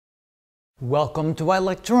Welcome to our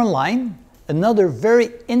lecture online. Another very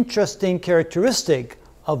interesting characteristic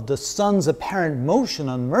of the Sun's apparent motion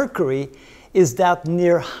on Mercury is that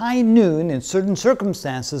near high noon, in certain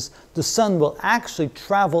circumstances, the Sun will actually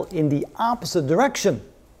travel in the opposite direction.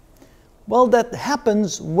 Well, that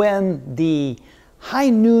happens when the high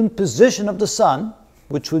noon position of the Sun,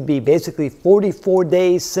 which would be basically 44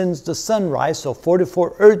 days since the sunrise, so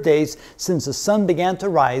 44 Earth days since the Sun began to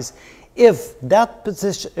rise, if that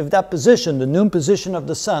position, the noon position of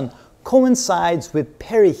the Sun, coincides with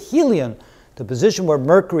perihelion, the position where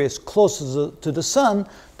Mercury is closest to the Sun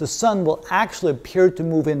will actually appear to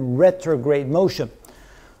move in retrograde motion.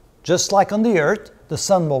 Just like on the Earth, the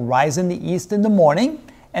Sun will rise in the east in the morning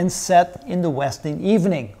and set in the west in the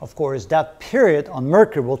evening. Of course, that period on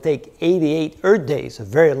Mercury will take 88 Earth days, a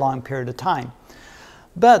very long period of time.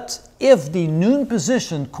 But if the noon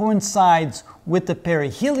position coincides with the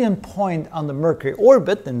perihelion point on the Mercury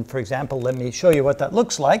orbit, and for example, let me show you what that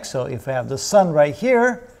looks like. So if I have the Sun right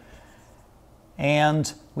here,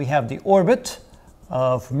 and we have the orbit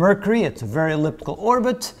of Mercury, it's a very elliptical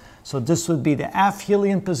orbit. So this would be the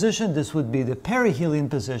aphelion position, this would be the perihelion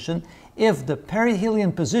position. If the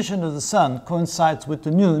perihelion position of the Sun coincides with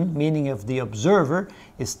the noon, meaning if the observer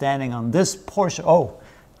is standing on this portion,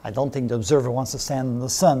 I don't think the observer wants to stand on the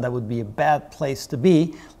Sun. That would be a bad place to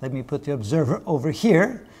be. Let me put the observer over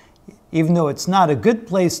here. Even though it's not a good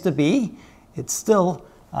place to be, it's still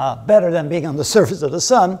better than being on the surface of the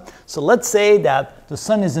Sun. So let's say that the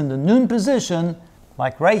Sun is in the noon position,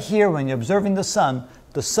 like right here when you're observing the Sun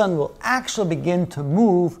will actually begin to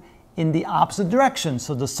move in the opposite direction.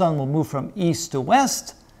 So the Sun will move from east to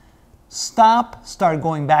west, stop, start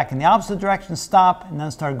going back in the opposite direction, stop, and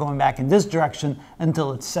then start going back in this direction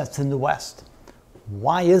until it sets in the west.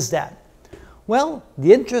 Why is that? Well,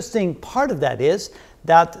 the interesting part of that is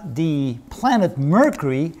that the planet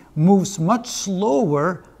Mercury moves much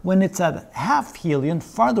slower when it's at aphelion,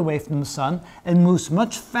 farther away from the Sun, and moves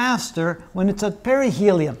much faster when it's at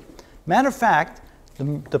perihelion. Matter of fact,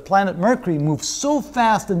 the planet Mercury moves so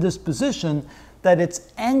fast in this position that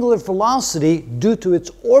its angular velocity, due to its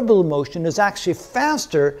orbital motion, is actually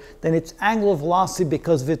faster than its angular velocity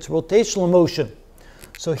because of its rotational motion.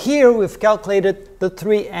 So here we've calculated the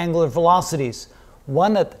three angular velocities.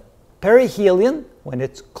 One at perihelion, when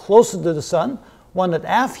it's closer to the Sun, one at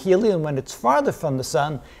aphelion, when it's farther from the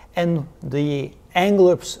Sun, and the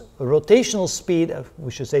angular rotational speed,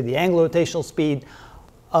 the angular rotational speed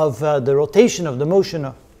of the rotation of the motion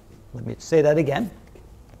of, let me say that again.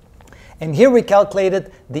 And here we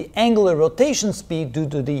calculated the angular rotation speed due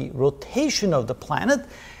to the rotation of the planet.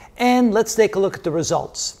 And let's take a look at the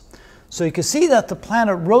results. So you can see that the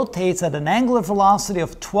planet rotates at an angular velocity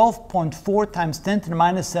of 12.4 times 10 to the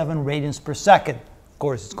minus 7 radians per second. Of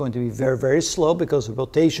course, it's going to be very, very slow because the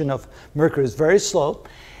rotation of Mercury is very slow.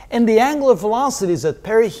 And the angular velocities at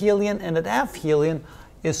perihelion and at aphelion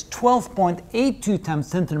is 12.82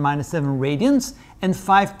 times 10 to the minus 7 radians and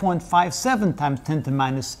 5.57 times 10 to the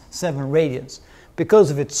minus 7 radians.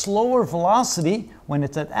 Because of its slower velocity, when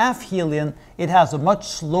it's at aphelion, it has a much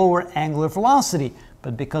slower angular velocity.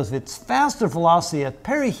 But because of its faster velocity at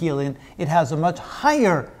perihelion, it has a much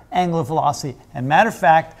higher angular velocity. And matter of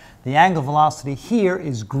fact, the angular velocity here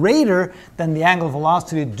is greater than the angular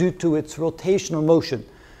velocity due to its rotational motion,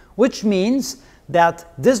 which means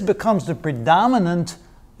that this becomes the predominant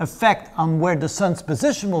effect on where the Sun's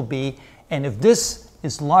position will be. And if this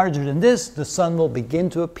is larger than this, the Sun will begin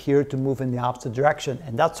to appear to move in the opposite direction.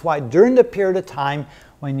 And that's why during the period of time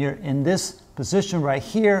when you're in this position right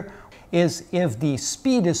here, is if the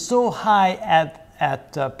speed is so high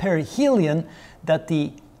at perihelion that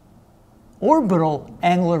the orbital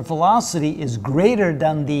angular velocity is greater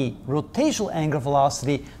than the rotational angular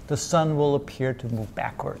velocity, the Sun will appear to move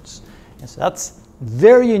backwards. And so that's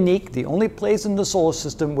very unique, the only place in the solar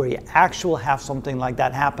system where you actually have something like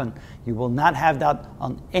that happen. You will not have that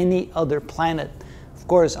on any other planet. Of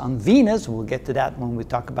course, on Venus, we'll get to that when we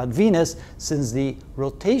talk about Venus, since the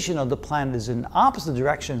rotation of the planet is in the opposite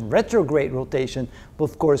direction, retrograde rotation, we're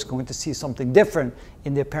of course going to see something different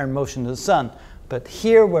in the apparent motion of the Sun. But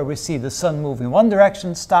here where we see the Sun move in one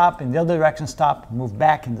direction, stop, in the other direction, stop, move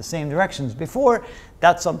back in the same direction as before,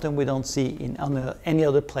 that's something we don't see in any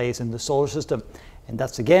other place in the solar system. And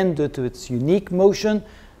that's again due to its unique motion,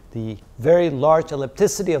 the very large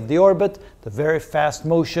ellipticity of the orbit, the very fast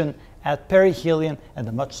motion at perihelion, and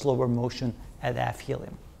the much slower motion at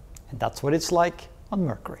aphelion. And that's what it's like on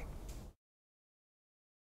Mercury.